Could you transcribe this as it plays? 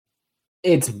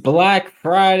It's Black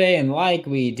Friday, and like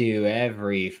we do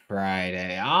every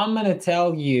Friday, I'm going to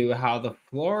tell you how the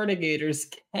Florida Gators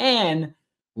can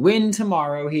win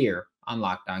tomorrow here on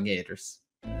Locked On Gators.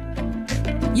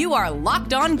 You are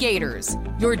Locked On Gators,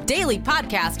 your daily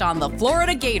podcast on the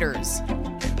Florida Gators.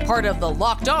 Part of the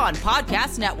Locked On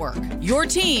Podcast Network, your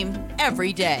team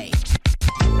every day.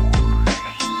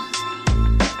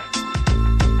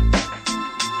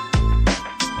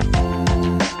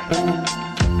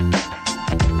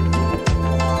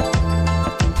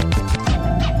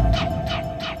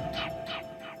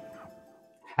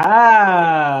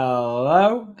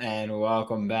 Hello, and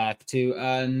welcome back to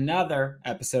another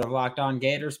episode of Locked On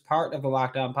Gators, part of the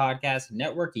Locked On Podcast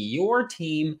Network, your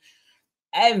team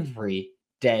every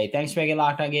day. Thanks for making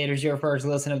Locked On Gators your first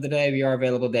listen of the day. We are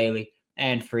available daily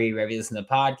and free wherever you listen to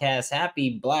podcasts.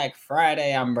 Happy Black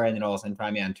Friday. I'm Brandon Olson.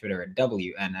 Find me on Twitter at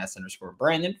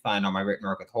WNS_Brandon. Find all my written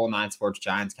work with Whole Nine Sports,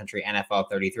 Giants Country, NFL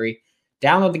 33.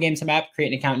 Download the GameTime app,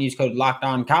 create an account, and use code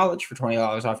LOCKEDONCollege for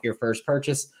 $20 off your first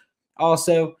purchase.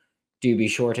 Also, do be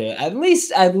sure to at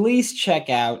least check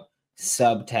out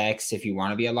Subtext if you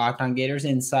want to be a Locked On Gators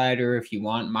insider, if you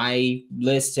want my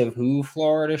list of who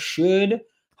Florida should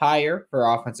hire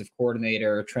for offensive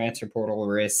coordinator, transfer portal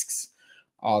risks,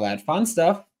 all that fun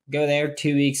stuff. Go there,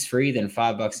 2 weeks free, then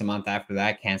 $5 a month after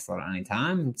that. Cancel it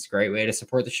anytime. It's a great way to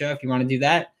support the show if you want to do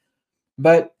that.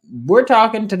 But we're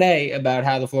talking today about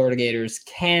how the Florida Gators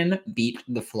can beat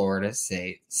the Florida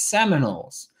State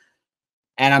Seminoles.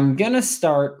 And I'm going to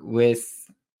start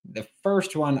with the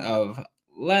first one of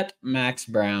let Max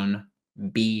Brown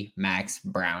be Max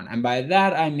Brown. And by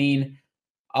that, I mean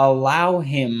allow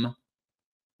him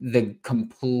the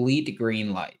complete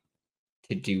green light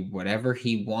to do whatever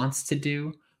he wants to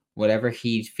do, whatever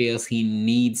he feels he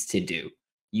needs to do.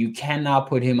 You cannot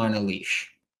put him on a leash.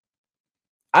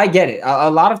 I get it. A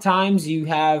lot of times you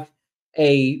have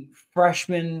a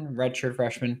redshirt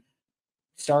freshman,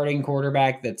 starting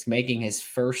quarterback that's making his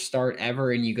first start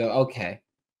ever, and you go, okay,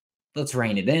 let's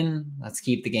rein it in. Let's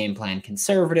keep the game plan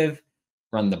conservative,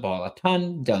 run the ball a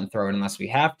ton, don't throw it unless we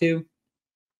have to.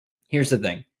 Here's the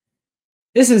thing.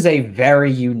 This is a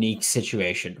very unique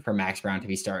situation for Max Brown to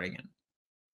be starting in,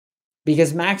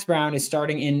 because Max Brown is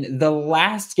starting in the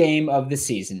last game of the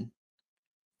season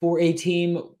for a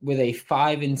team with a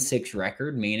 5-6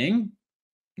 record, meaning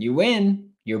you win,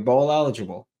 you're bowl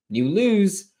eligible. You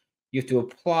lose, you have to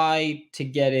apply to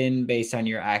get in based on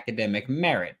your academic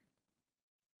merit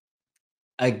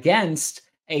against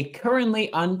a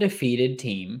currently undefeated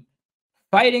team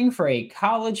fighting for a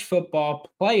college football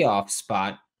playoff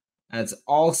spot that's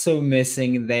also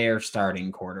missing their starting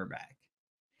quarterback.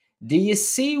 Do you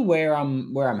see where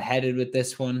I'm headed with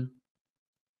this one?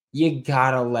 You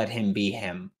gotta let him be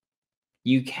him.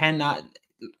 You cannot.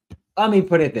 Let me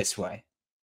put it this way.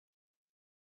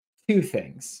 Two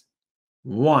things.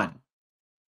 One,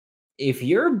 if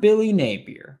you're Billy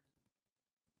Napier,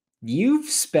 you've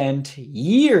spent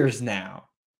years now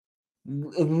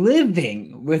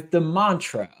living with the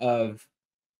mantra of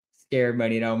scared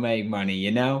money don't make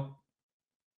money,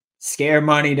 Scared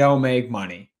money don't make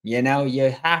money. You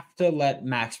have to let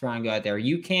Max Brown go out there.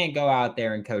 You can't go out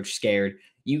there and coach scared.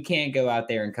 You can't go out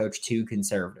there and coach too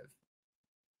conservative.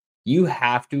 You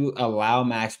have to allow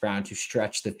Max Brown to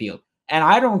stretch the field. And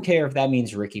I don't care if that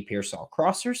means Ricky Pearsall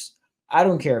crossers. I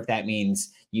don't care if that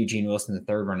means Eugene Wilson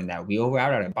III running that wheel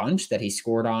route at a bunch that he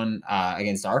scored on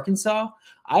against Arkansas.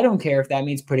 I don't care if that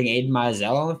means putting Aiden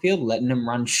Mizell on the field, letting him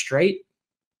run straight.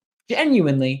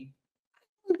 Genuinely,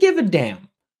 I don't give a damn.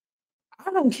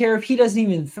 I don't care if he doesn't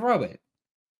even throw it.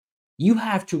 You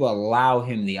have to allow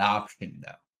him the option,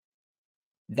 though.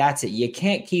 That's it. You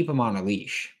can't keep him on a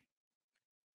leash.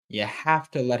 You have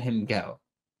to let him go.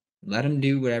 Let him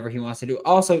do whatever he wants to do.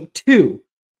 Also, two,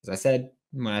 as I said,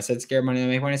 when I said scared money don't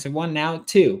make money, I said one, now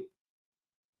two.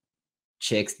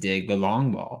 Chicks dig the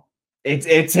long ball.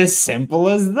 It's as simple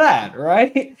as that,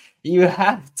 right? You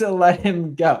have to let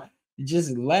him go.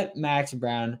 Just let Max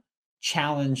Brown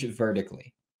challenge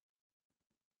vertically.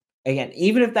 Again,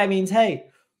 even if that means, hey,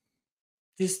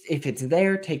 just if it's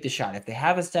there, take the shot. If they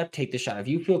have a step, take the shot. If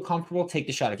you feel comfortable, take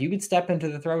the shot. If you can step into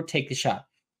the throw, take the shot.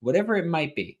 Whatever it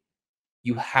might be,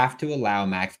 you have to allow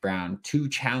Max Brown to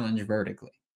challenge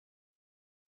vertically.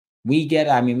 We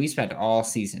spent all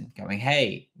season going,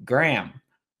 hey, Graham,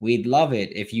 we'd love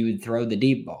it if you would throw the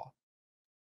deep ball.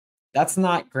 That's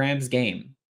not Graham's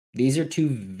game. These are two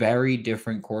very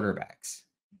different quarterbacks.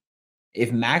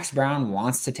 If Max Brown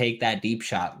wants to take that deep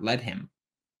shot, let him.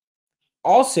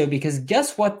 Also, because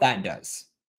guess what that does?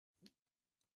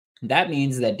 That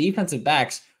means that defensive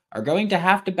backs are going to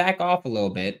have to back off a little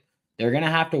bit. They're going to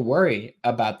have to worry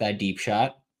about that deep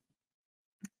shot.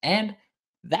 And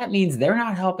that means they're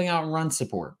not helping out in run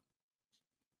support.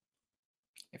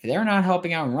 If they're not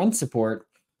helping out in run support,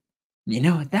 you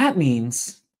know what that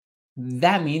means?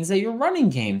 That means that your running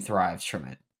game thrives from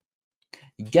it.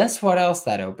 Guess what else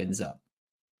that opens up?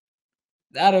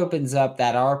 That opens up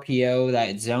that RPO,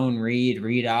 that zone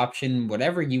read option,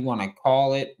 whatever you want to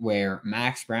call it, where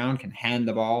Max Brown can hand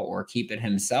the ball or keep it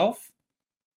himself.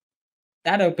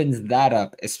 That opens that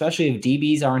up, especially if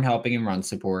DBs aren't helping in run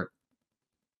support.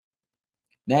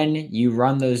 Then you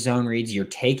run those zone reads. You're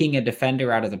taking a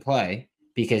defender out of the play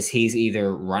because he's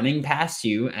either running past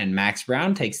you and Max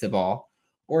Brown takes the ball,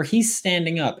 or he's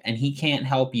standing up and he can't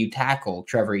help you tackle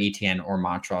Trevor Etienne or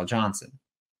Montreal Johnson.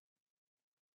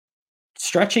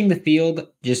 Stretching the field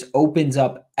just opens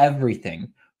up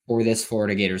everything for this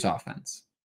Florida Gators offense.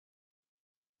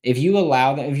 If you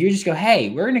allow them, if you just go, hey,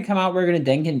 we're going to come out, we're going to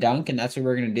dink and dunk, and that's what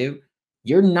we're going to do,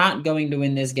 you're not going to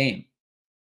win this game.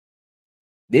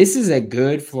 This is a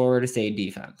good Florida State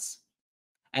defense.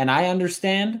 And I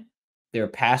understand their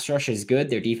pass rush is good.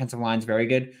 Their defensive line is very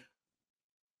good.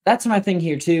 That's my thing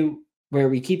here, too, where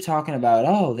we keep talking about,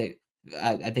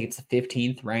 I think it's the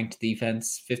 15th ranked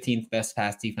defense, 15th best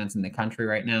pass defense in the country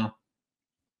right now.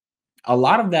 A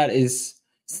lot of that is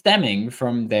stemming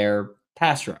from their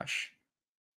pass rush.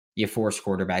 You force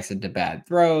quarterbacks into bad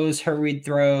throws, hurried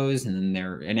throws, and then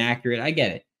they're inaccurate. I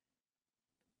get it.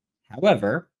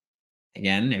 However,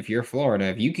 again, if you're Florida,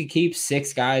 if you could keep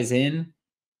 6 guys in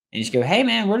and just go, hey,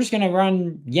 man, we're just going to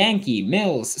run Yankee,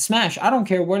 Mills, smash. I don't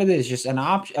care what it is. Just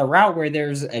a route where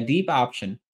there's a deep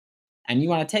option. And you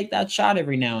want to take that shot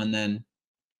every now and then.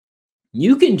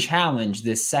 You can challenge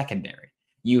this secondary.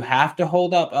 You have to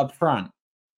hold up front.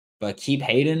 But keep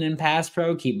Hayden in pass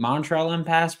pro. Keep Montreal in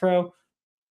pass pro.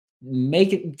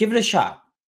 Give it a shot.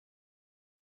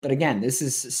 But again, this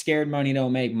is scared money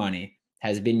don't make money.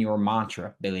 Has been your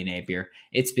mantra, Billy Napier.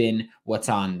 It's been what's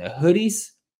on the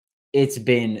hoodies. It's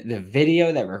been the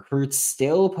video that recruits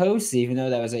still post, even though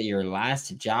that was at your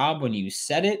last job when you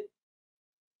said it.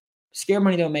 Scared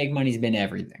money don't make money's been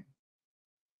everything.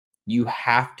 You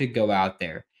have to go out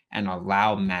there and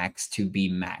allow Max to be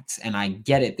Max. And I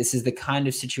get it. This is the kind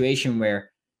of situation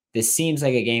where this seems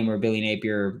like a game where Billy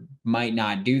Napier might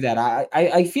not do that.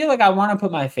 I feel like I want to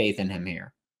put my faith in him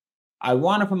here. I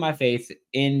want to put my faith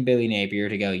in Billy Napier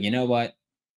to go, you know what?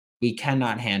 We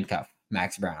cannot handcuff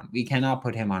Max Brown. We cannot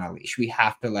put him on a leash. We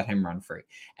have to let him run free.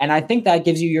 And I think that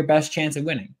gives you your best chance at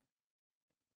winning.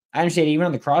 I understand even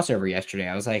on the crossover yesterday,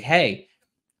 I was like, hey,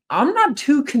 I'm not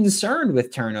too concerned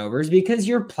with turnovers because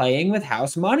you're playing with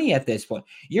house money at this point.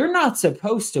 You're not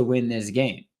supposed to win this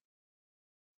game.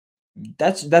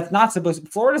 That's not supposed.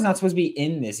 Florida's not supposed to be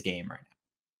in this game right now.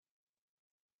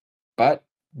 But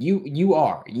you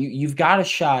are. You've got a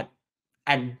shot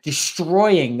at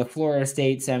destroying the Florida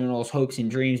State Seminoles' hopes and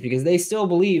dreams because they still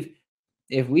believe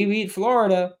if we beat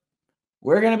Florida,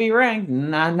 we're going to be ranked.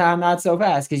 Not so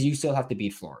fast because you still have to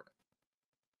beat Florida.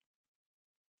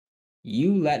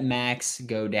 You let Max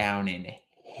go down in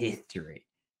history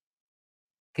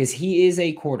because he is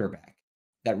a quarterback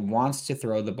that wants to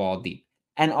throw the ball deep.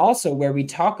 And also where we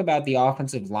talk about the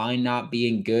offensive line not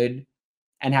being good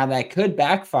and how that could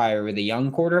backfire with a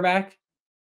young quarterback,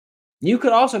 you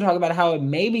could also talk about how it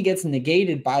maybe gets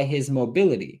negated by his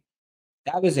mobility.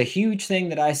 That was a huge thing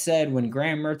that I said when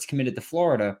Graham Mertz committed to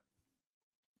Florida.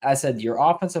 I said, your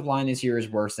offensive line this year is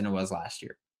worse than it was last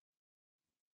year.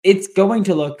 It's going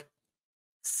to look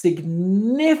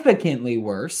significantly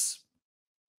worse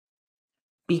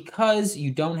because you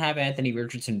don't have Anthony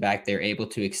Richardson back there able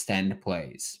to extend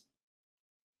plays.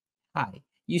 Hi,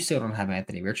 you still don't have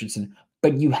Anthony Richardson,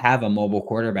 but you have a mobile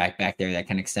quarterback back there that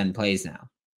can extend plays now.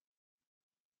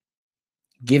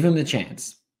 Give him the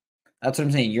chance. That's what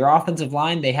I'm saying. Your offensive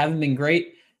line, they haven't been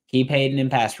great. Keep Hayden in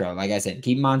pass pro, like I said.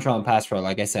 Keep Montreal in pass pro,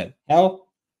 like I said. Hell,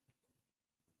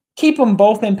 keep them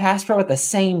both in pass pro at the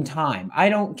same time. I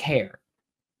don't care.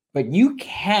 But you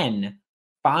can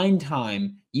find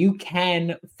time. You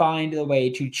can find a way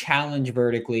to challenge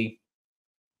vertically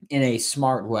in a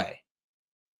smart way.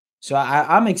 So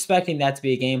I'm expecting that to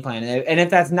be a game plan. And if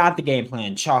that's not the game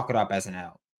plan, chalk it up as an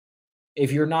L.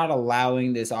 If you're not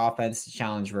allowing this offense to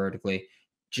challenge vertically,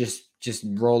 just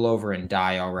roll over and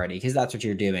die already because that's what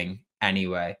you're doing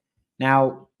anyway.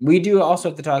 Now, we do also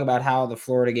have to talk about how the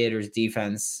Florida Gators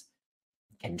defense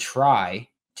can try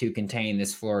to contain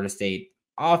this Florida State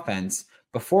offense.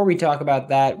 Before we talk about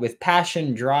that, with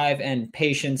passion, drive, and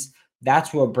patience,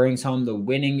 that's what brings home the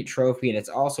winning trophy, and it's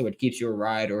also what keeps your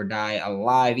ride or die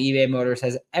alive. eBay Motors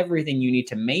has everything you need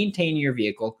to maintain your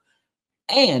vehicle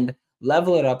and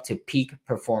Level it up to peak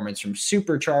performance from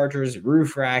superchargers,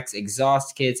 roof racks,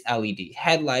 exhaust kits, LED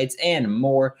headlights, and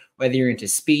more. Whether you're into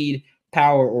speed,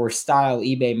 power, or style,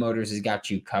 eBay Motors has got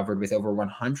you covered with over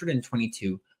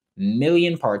 122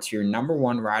 million parts for your number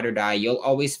one ride or die. You'll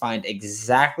always find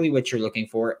exactly what you're looking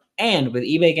for. And with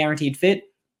eBay Guaranteed Fit,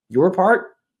 your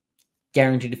part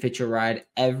guaranteed to fit your ride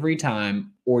every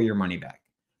time or your money back.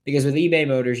 Because with eBay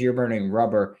Motors, you're burning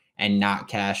rubber and not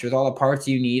cash. With all the parts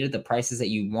you need at the prices that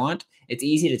you want, it's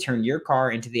easy to turn your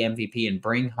car into the MVP and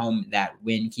bring home that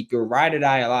win. Keep your ride or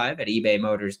die alive at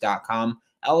ebaymotors.com.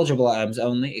 Eligible items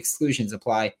only. Exclusions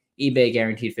apply. eBay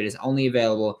Guaranteed Fit is only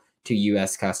available to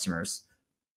U.S. customers.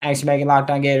 Thanks for making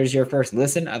Locked On Gators your first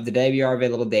listen of the day. We are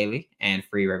available daily and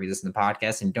free wherever you listen to the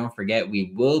podcast. And don't forget,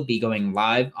 we will be going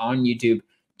live on YouTube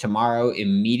tomorrow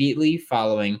immediately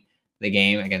following the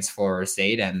game against Florida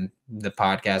State, and the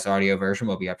podcast audio version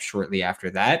will be up shortly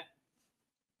after that.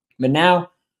 But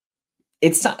now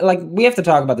it's like we have to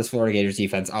talk about this Florida Gators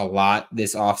defense a lot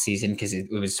this offseason because it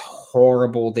was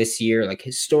horrible this year, like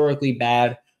historically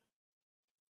bad.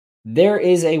 There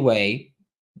is a way,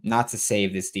 not to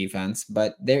save this defense,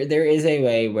 but there is a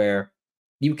way where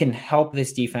you can help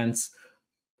this defense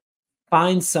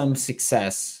find some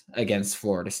success against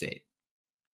Florida State.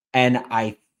 And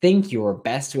I think your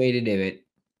best way to do it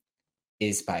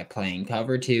is by playing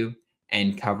cover 2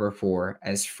 and cover 4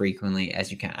 as frequently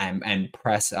as you can and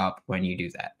press up when you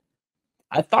do that.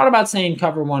 I thought about saying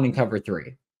cover 1 and cover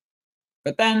 3,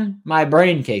 but then my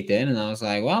brain kicked in and I was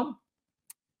like, well,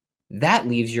 that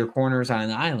leaves your corners on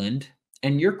an island,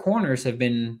 and your corners have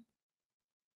been,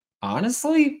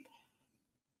 honestly,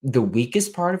 the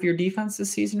weakest part of your defense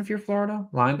this season if you're Florida.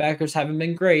 Linebackers haven't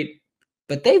been great,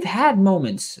 but they've had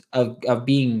moments of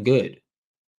being good.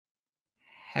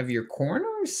 Have your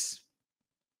corners?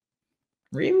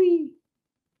 Really?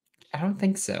 I don't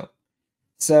think so.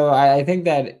 So I think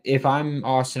that if I'm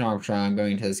Austin Armstrong, I'm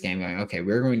going into this game going, okay,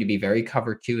 we're going to be very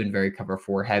cover 2 and very cover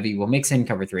 4 heavy. We'll mix in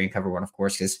cover 3 and cover 1, of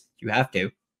course, because you have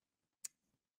to.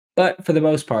 But for the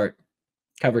most part,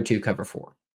 cover 2, cover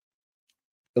 4.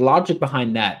 The logic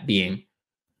behind that being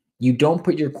you don't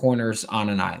put your corners on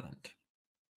an island.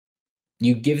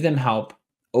 You give them help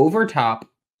over top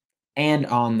and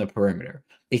on the perimeter,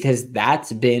 because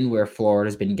that's been where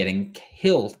Florida's been getting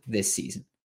killed this season,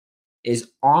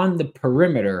 is on the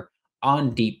perimeter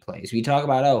on deep plays. We talk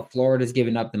about, oh, Florida's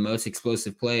given up the most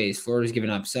explosive plays. Florida's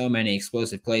given up so many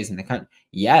explosive plays in the country.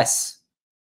 Yes,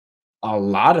 a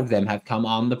lot of them have come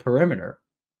on the perimeter.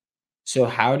 So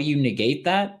how do you negate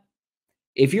that?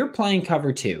 If you're playing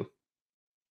cover 2,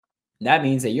 that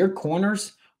means that your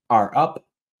corners are up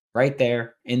right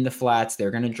there in the flats.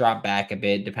 They're going to drop back a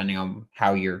bit depending on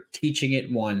how you're teaching it,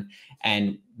 one,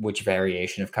 and which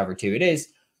variation of cover 2 it is,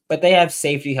 but they have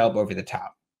safety help over the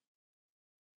top.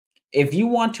 If you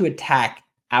want to attack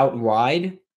out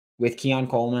wide with Keon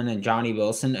Coleman and Johnny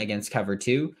Wilson against cover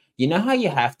 2, you know how you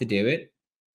have to do it?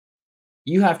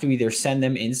 You have to either send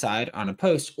them inside on a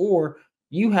post, or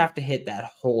you have to hit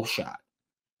that hole shot.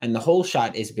 And the hole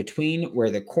shot is between where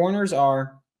the corners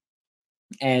are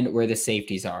and where the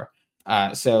safeties are.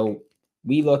 So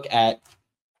we look at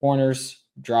corners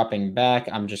dropping back.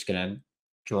 I'm just going to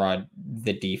draw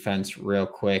the defense real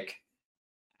quick,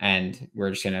 and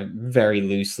we're just going to very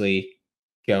loosely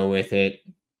go with it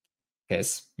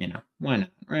because, why not,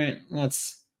 right?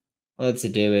 Let's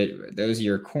do it. Those are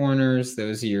your corners.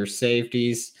 Those are your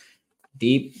safeties.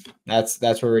 Deep. That's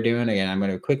what we're doing. Again, I'm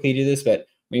going to quickly do this, but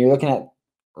when you're looking at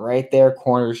right there,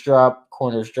 corners drop,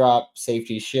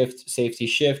 safety shift.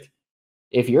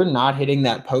 If you're not hitting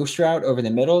that post route over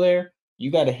the middle there,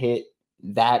 you got to hit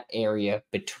that area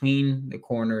between the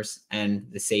corners and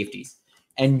the safeties.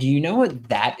 And do you know what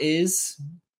that is?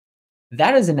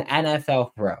 That is an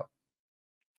NFL throw.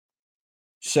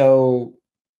 So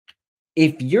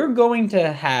if you're going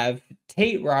to have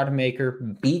Tate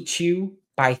Rodemaker beat you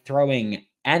by throwing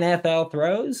NFL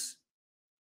throws,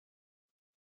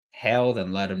 hell,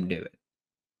 then let him do it.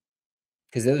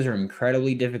 Because those are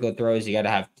incredibly difficult throws. You got to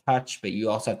have touch, but you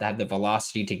also have to have the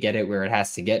velocity to get it where it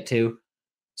has to get to.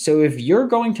 So if you're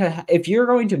going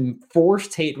to force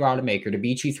Tate Rodemaker to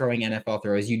beat you throwing NFL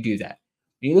throws, you do that.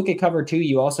 When you look at cover 2,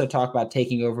 you also talk about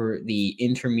taking over the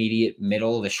intermediate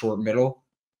middle, the short middle.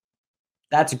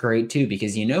 That's great too,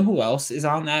 because you know who else is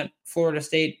on that Florida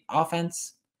State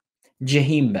offense?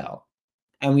 Jaheim Bell.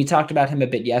 And we talked about him a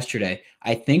bit yesterday.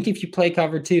 I think if you play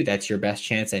cover 2, that's your best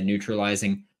chance at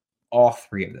neutralizing all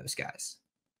 3 of those guys.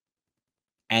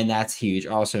 And that's huge.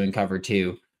 Also in cover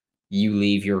 2, you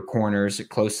leave your corners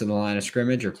close to the line of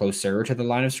scrimmage or closer to the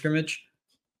line of scrimmage.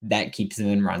 That keeps them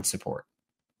in run support.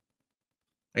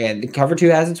 Again, the cover 2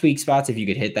 has its weak spots. If you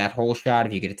could hit that hole shot,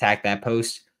 if you could attack that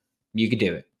post, you could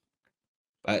do it.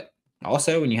 But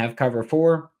also, when you have cover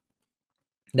 4,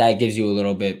 that gives you a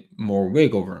little bit more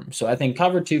wiggle room. So I think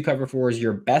cover 2, cover 4 is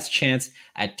your best chance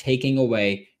at taking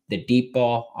away the deep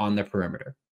ball on the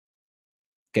perimeter.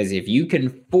 Because if you can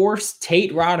force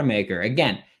Tate Rodemaker,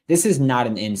 again, this is not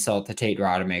an insult to Tate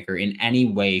Rodemaker in any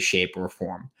way, shape, or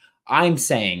form. I'm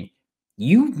saying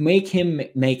you make him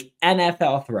make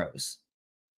NFL throws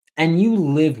and you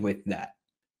live with that.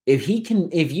 If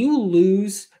you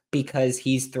lose because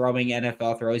he's throwing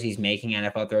NFL throws, he's making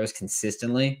NFL throws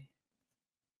consistently,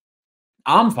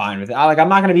 I'm fine with it. I'm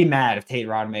not going to be mad if Tate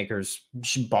Rodemaker's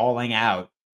balling out.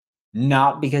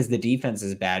 Not because the defense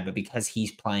is bad, but because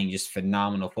he's playing just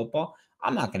phenomenal football.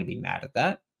 I'm not going to be mad at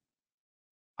that.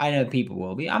 I know people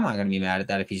will be. I'm not going to be mad at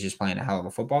that if he's just playing a hell of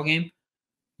a football game.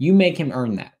 You make him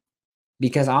earn that.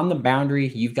 Because on the boundary,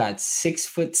 you've got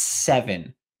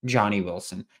 6'7" Johnny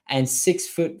Wilson and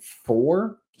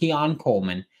 6'4" Keon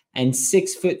Coleman and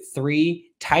 6'3"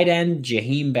 tight end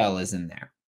Jaheim Bell is in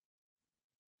there.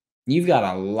 You've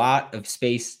got a lot of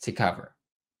space to cover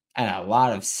and a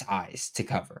lot of size to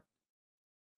cover.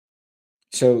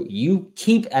 So you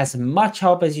keep as much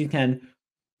help as you can,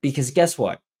 because guess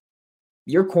what?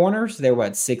 Your corners, they're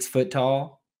what, 6 foot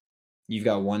tall? You've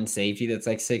got one safety that's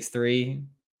like 6'3".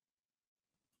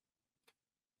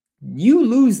 You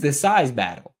lose the size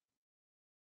battle.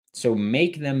 So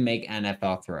make them make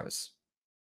NFL throws.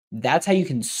 That's how you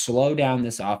can slow down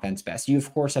this offense best. You,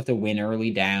 of course, have to win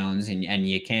early downs, and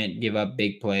you can't give up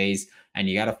big plays, and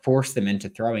you got to force them into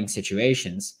throwing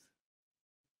situations.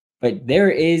 But there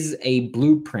is a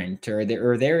blueprint, or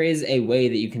there is a way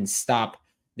that you can stop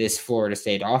this Florida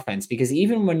State offense. Because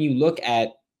even when you look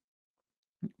at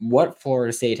what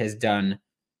Florida State has done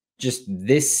just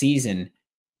this season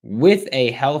with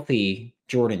a healthy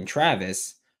Jordan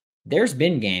Travis, there's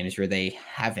been games where they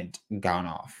haven't gone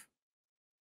off.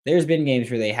 There's been games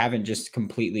where they haven't just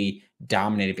completely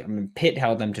dominated. I mean, Pitt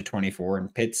held them to 24,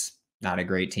 and Pitt's not a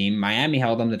great team. Miami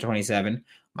held them to 27.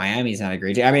 Miami's not a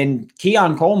great team. I mean,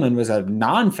 Keon Coleman was a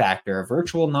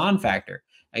virtual non-factor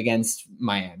against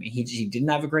Miami. He didn't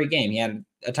have a great game. He had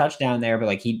a touchdown there,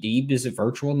 but he was a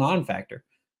virtual non-factor.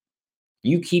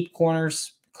 You keep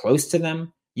corners close to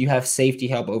them. You have safety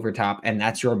help over top, and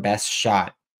that's your best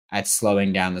shot at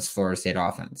slowing down this Florida State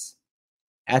offense.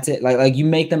 That's it. Like you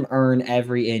make them earn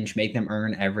every inch, make them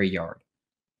earn every yard.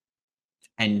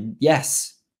 And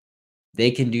yes,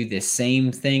 they can do the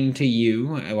same thing to you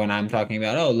when I'm talking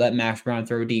about, let Max Brown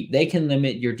throw deep. They can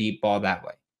limit your deep ball that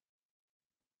way.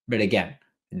 But again,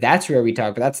 that's where we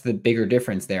talk. That's the bigger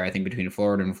difference there, I think, between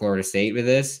Florida and Florida State with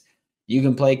this. You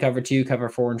can play cover 2, cover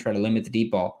 4, and try to limit the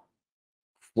deep ball.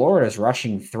 Florida's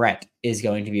rushing threat is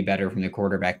going to be better from the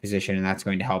quarterback position, and that's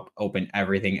going to help open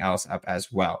everything else up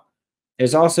as well.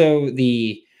 There's also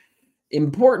the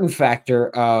important factor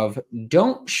of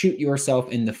don't shoot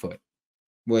yourself in the foot,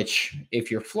 which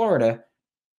if you're Florida,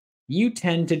 you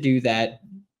tend to do that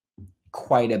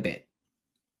quite a bit.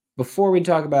 Before we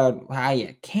talk about how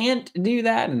you can't do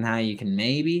that and how you can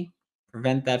maybe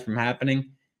prevent that from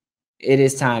happening, it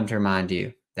is time to remind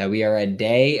you that we are a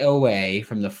day away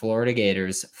from the Florida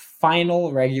Gators'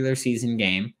 final regular season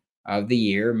game of the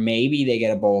year. Maybe they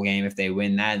get a bowl game if they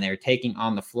win that, and they're taking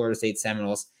on the Florida State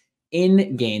Seminoles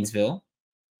in Gainesville.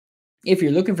 If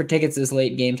you're looking for tickets this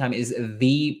late, Game Time is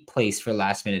the place for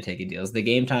last-minute ticket deals. The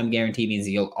Game Time guarantee means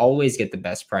that you'll always get the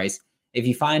best price. If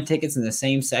you find tickets in the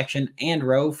same section and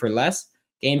row for less,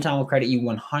 Game Time will credit you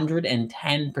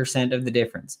 110% of the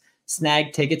difference.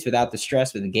 Snag tickets without the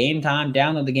stress with Game Time.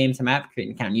 Download the Game Time app, create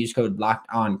an account, and use code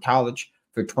LOCKEDONCollege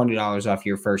for $20 off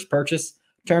your first purchase.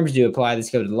 Terms do apply. This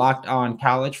code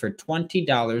LOCKEDONCollege for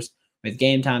 $20 with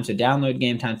Game Time. So download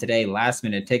Game Time today.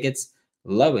 Last-minute tickets,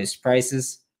 lowest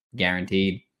prices,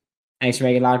 guaranteed. Thanks for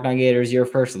making Locked On Gators your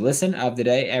first listen of the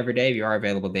day every day. You are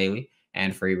available daily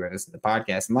and free to listen to the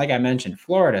podcast. And like I mentioned,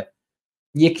 Florida,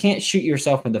 you can't shoot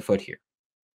yourself in the foot here.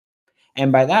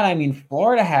 And by that, I mean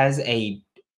Florida has an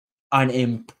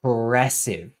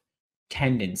impressive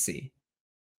tendency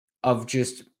of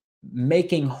just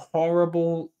making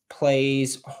horrible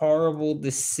plays, horrible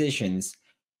decisions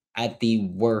at the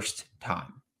worst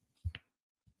time.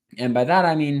 And by that,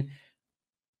 I mean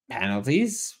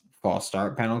penalties. False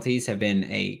start penalties have been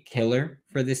a killer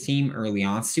for this team early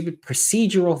on. Stupid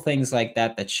procedural things like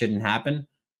that shouldn't happen,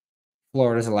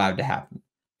 Florida's allowed to happen.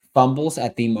 Fumbles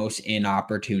at the most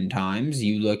inopportune times.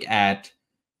 You look at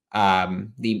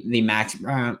the Max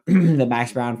Brown the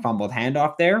Max Brown fumbled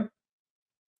handoff there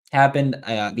happened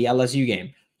the LSU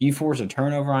game. You force a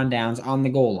turnover on downs on the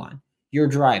goal line. You're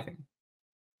driving.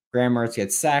 Graham Mertz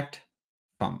gets sacked.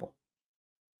 fumble.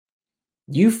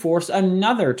 You force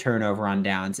another turnover on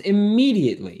downs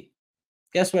immediately.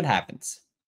 Guess what happens?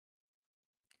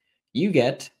 You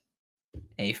get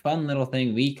a fun little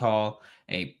thing we call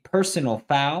a personal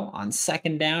foul on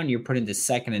second down. You're put into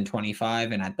 2nd and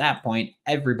 25. And at that point,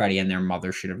 everybody and their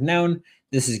mother should have known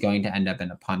this is going to end up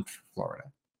in a punt for Florida.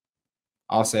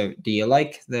 Also, do you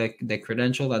like the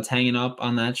credential that's hanging up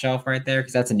on that shelf right there?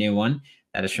 Because that's a new one.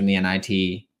 That is from the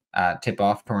NIT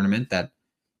tip-off tournament that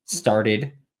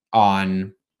started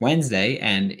on Wednesday.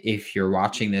 And if you're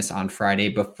watching this on Friday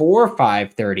before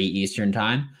 5:30 Eastern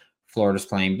time, Florida's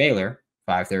playing Baylor,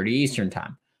 5:30 Eastern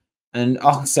time. And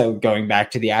also going back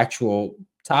to the actual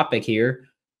topic here,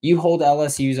 you hold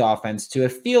LSU's offense to a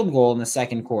field goal in the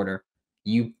second quarter.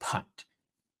 You punt.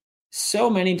 So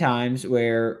many times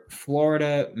where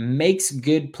Florida makes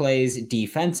good plays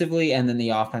defensively and then the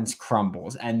offense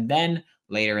crumbles. And then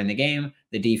later in the game,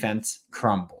 the defense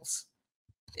crumbles.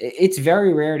 It's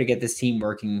very rare to get this team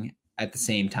working at the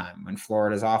same time. When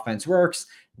Florida's offense works,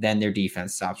 then their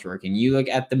defense stops working. You look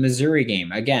at the Missouri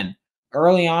game. Again,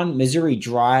 early on, Missouri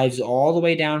drives all the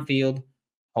way downfield,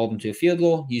 hold them to a field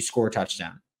goal, you score a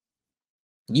touchdown.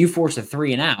 You force a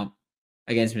 3 and out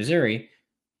against Missouri,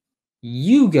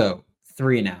 you go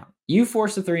 3 and out. You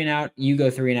force a 3 and out, you go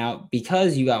 3 and out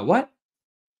because you got what?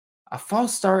 A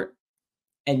false start,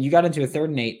 and you got into a 3rd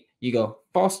and 8. You go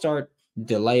false start,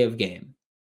 delay of game.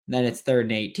 Then it's 3rd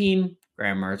and 18.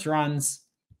 Graham Mertz runs.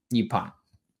 You punt.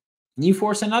 You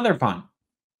force another punt.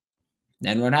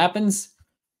 Then what happens?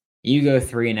 You go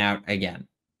 3 and out again.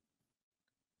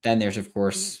 Then there's, of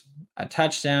course, a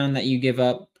touchdown that you give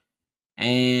up.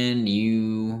 And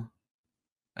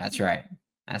that's right.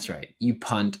 You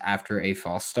punt after a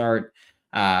false start.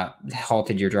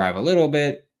 Halted your drive a little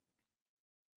bit.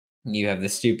 You have the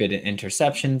stupid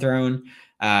interception thrown.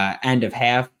 End of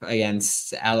half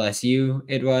against LSU,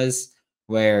 it was,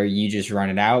 where you just run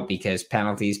it out because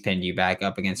penalties pinned you back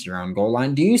up against your own goal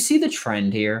line. Do you see the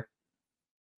trend here?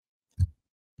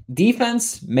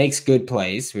 Defense makes good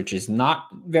plays, which is not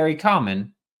very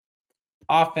common.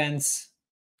 Offense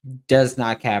does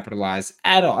not capitalize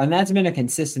at all. And that's been a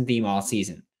consistent theme all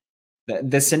season.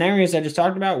 The scenarios I just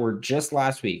talked about were just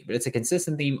last week, but it's a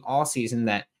consistent theme all season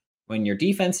that when your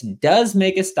defense does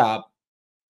make a stop,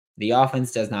 the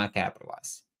offense does not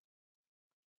capitalize.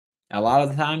 A lot of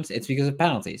the times, it's because of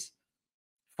penalties.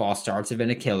 False starts have been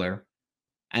a killer.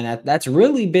 And that's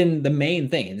really been the main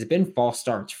thing. It's been false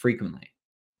starts frequently.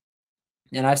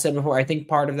 And I've said before, I think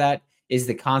part of that is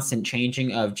the constant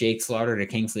changing of Jake Slaughter to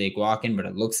Kingsley Eguakin, but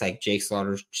it looks like Jake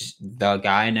Slaughter's just the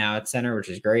guy now at center, which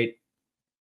is great.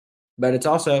 But it's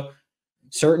also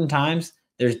certain times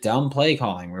there's dumb play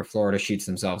calling where Florida shoots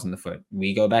themselves in the foot.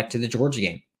 We go back to the Georgia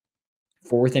game.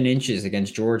 4th and inches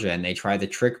against Georgia, and they try the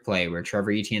trick play where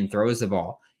Trevor Etienne throws the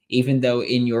ball. Even though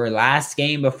in your last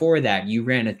game before that, you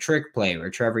ran a trick play where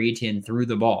Trevor Etienne threw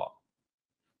the ball.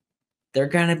 They're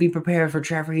going to be prepared for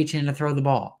Trevor Etienne to throw the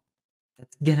ball.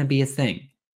 That's going to be a thing.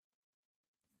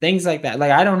 Things like that.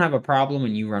 Like, I don't have a problem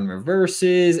when you run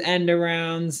reverses, end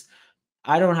arounds.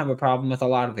 I don't have a problem with a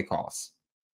lot of the calls.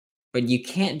 But you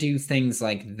can't do things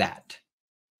like that.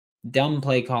 Dumb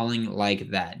play calling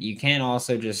like that. You can't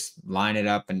also just line it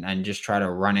up and just try to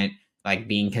run it like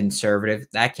being conservative.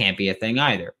 That can't be a thing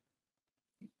either.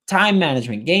 Time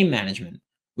management, game management.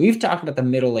 We've talked about the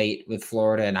middle 8 with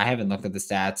Florida, and I haven't looked at the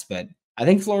stats, but I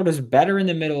think Florida's better in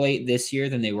the middle 8 this year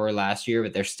than they were last year,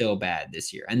 but they're still bad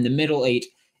this year. And the middle 8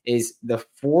 is the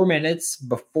 4 minutes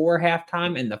before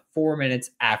halftime and the 4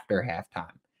 minutes after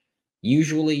halftime.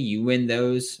 Usually you win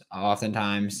those.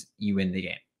 Oftentimes you win the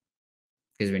game.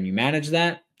 Because when you manage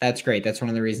that, that's great. That's one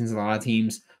of the reasons a lot of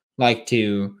teams like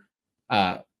to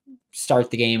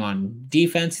start the game on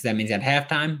defense. That means at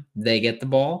halftime, they get the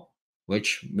ball,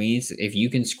 which means if you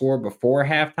can score before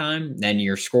halftime, then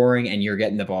you're scoring and you're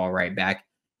getting the ball right back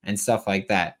and stuff like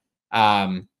that.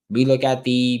 We look at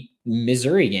the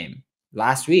Missouri game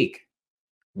last week.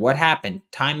 What happened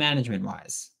time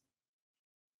management-wise?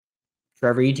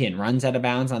 Trevor Etienne runs out of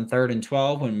bounds on 3rd and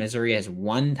 12 when Missouri has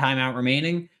 1 timeout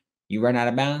remaining. You run out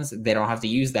of bounds, they don't have to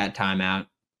use that timeout.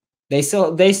 They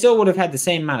still would have had the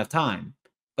same amount of time,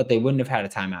 but they wouldn't have had a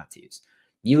timeout to use.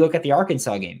 You look at the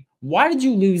Arkansas game. Why did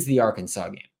you lose the Arkansas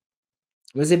game?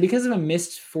 Was it because of a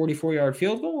missed 44-yard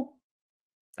field goal?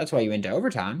 That's why you went to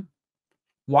overtime.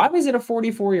 Why was it a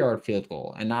 44-yard field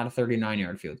goal and not a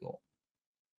 39-yard field goal?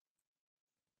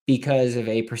 Because of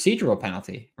a procedural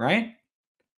penalty, right?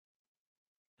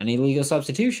 An illegal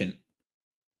substitution.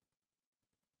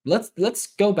 Let's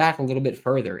go back a little bit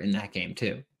further in that game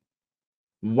too.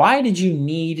 Why did you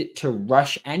need to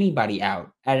rush anybody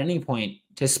out at any point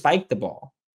to spike the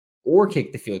ball? or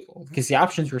kick the field goal, because the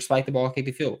options were spike the ball, kick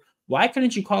the field goal. Why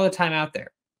couldn't you call a timeout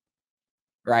there?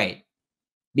 Right.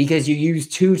 Because you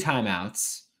used 2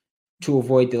 timeouts to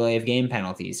avoid delay of game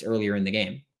penalties earlier in the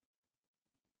game.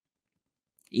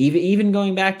 Even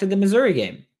going back to the Missouri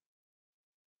game,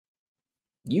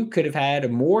 you could have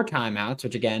had more timeouts,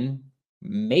 which again,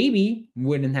 maybe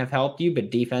wouldn't have helped you, but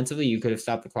defensively, you could have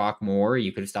stopped the clock more.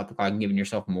 You could have stopped the clock and given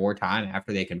yourself more time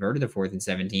after they converted the 4th and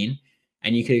 17,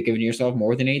 and you could have given yourself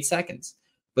more than 8 seconds.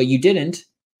 But you didn't,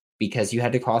 because you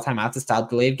had to call timeout to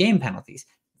stop delay of game penalties.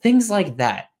 Things like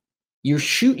that. You're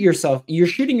shooting yourself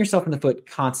in the foot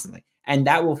constantly. And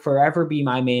that will forever be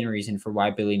my main reason for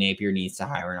why Billy Napier needs to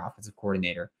hire an offensive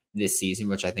coordinator this season,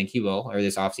 which I think he will, or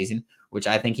this offseason, which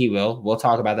I think he will. We'll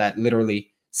talk about that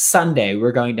literally Sunday.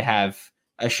 We're going to have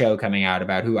a show coming out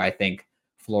about who I think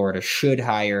Florida should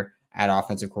hire at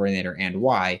offensive coordinator and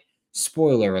why.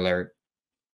 Spoiler alert,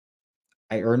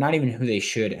 or not even who they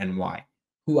should and why.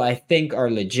 Who I think are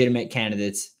legitimate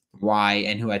candidates, why,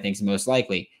 and who I think is most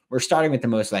likely. We're starting with the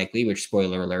most likely, which,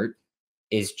 spoiler alert,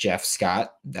 is Jeff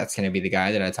Scott. That's going to be the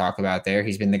guy that I talk about there.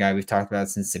 He's been the guy we've talked about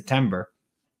since September.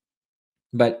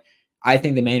 But I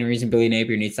think the main reason Billy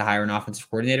Napier needs to hire an offensive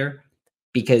coordinator,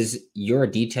 because you're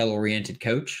a detail-oriented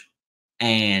coach,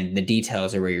 and the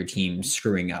details are where your team's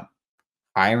screwing up.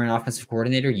 Hire an offensive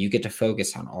coordinator, you get to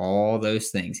focus on all those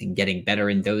things and getting better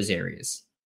in those areas,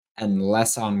 and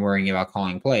less on worrying about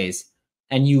calling plays,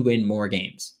 and you win more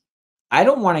games. I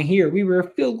don't want to hear we were a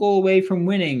field goal away from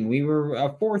winning. We were a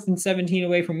 4th and 17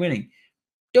 away from winning.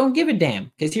 Don't give a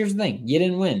damn, because here's the thing. You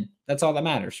didn't win. That's all that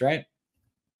matters, right?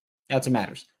 That's what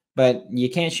matters. But you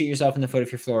can't shoot yourself in the foot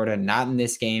if you're Florida. Not in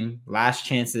this game. Last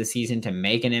chance of the season to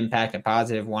make an impact, a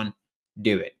positive one.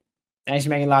 Do it. Thanks for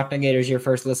making Locked On Gators your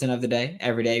first listen of the day.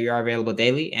 Every day we are available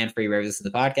daily and free wherever you listen to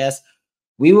the podcast.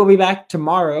 We will be back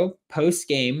tomorrow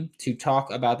post-game to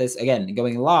talk about this. Again,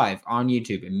 going live on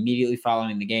YouTube immediately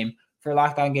following the game. For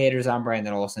Locked On Gators, I'm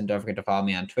Brandon Olson. Don't forget to follow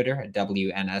me on Twitter at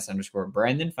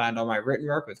WNS_Brandon. Find all my written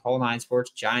work with Whole 9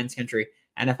 Sports, Giants Country,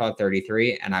 NFL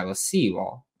 33, and I will see you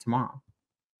all tomorrow.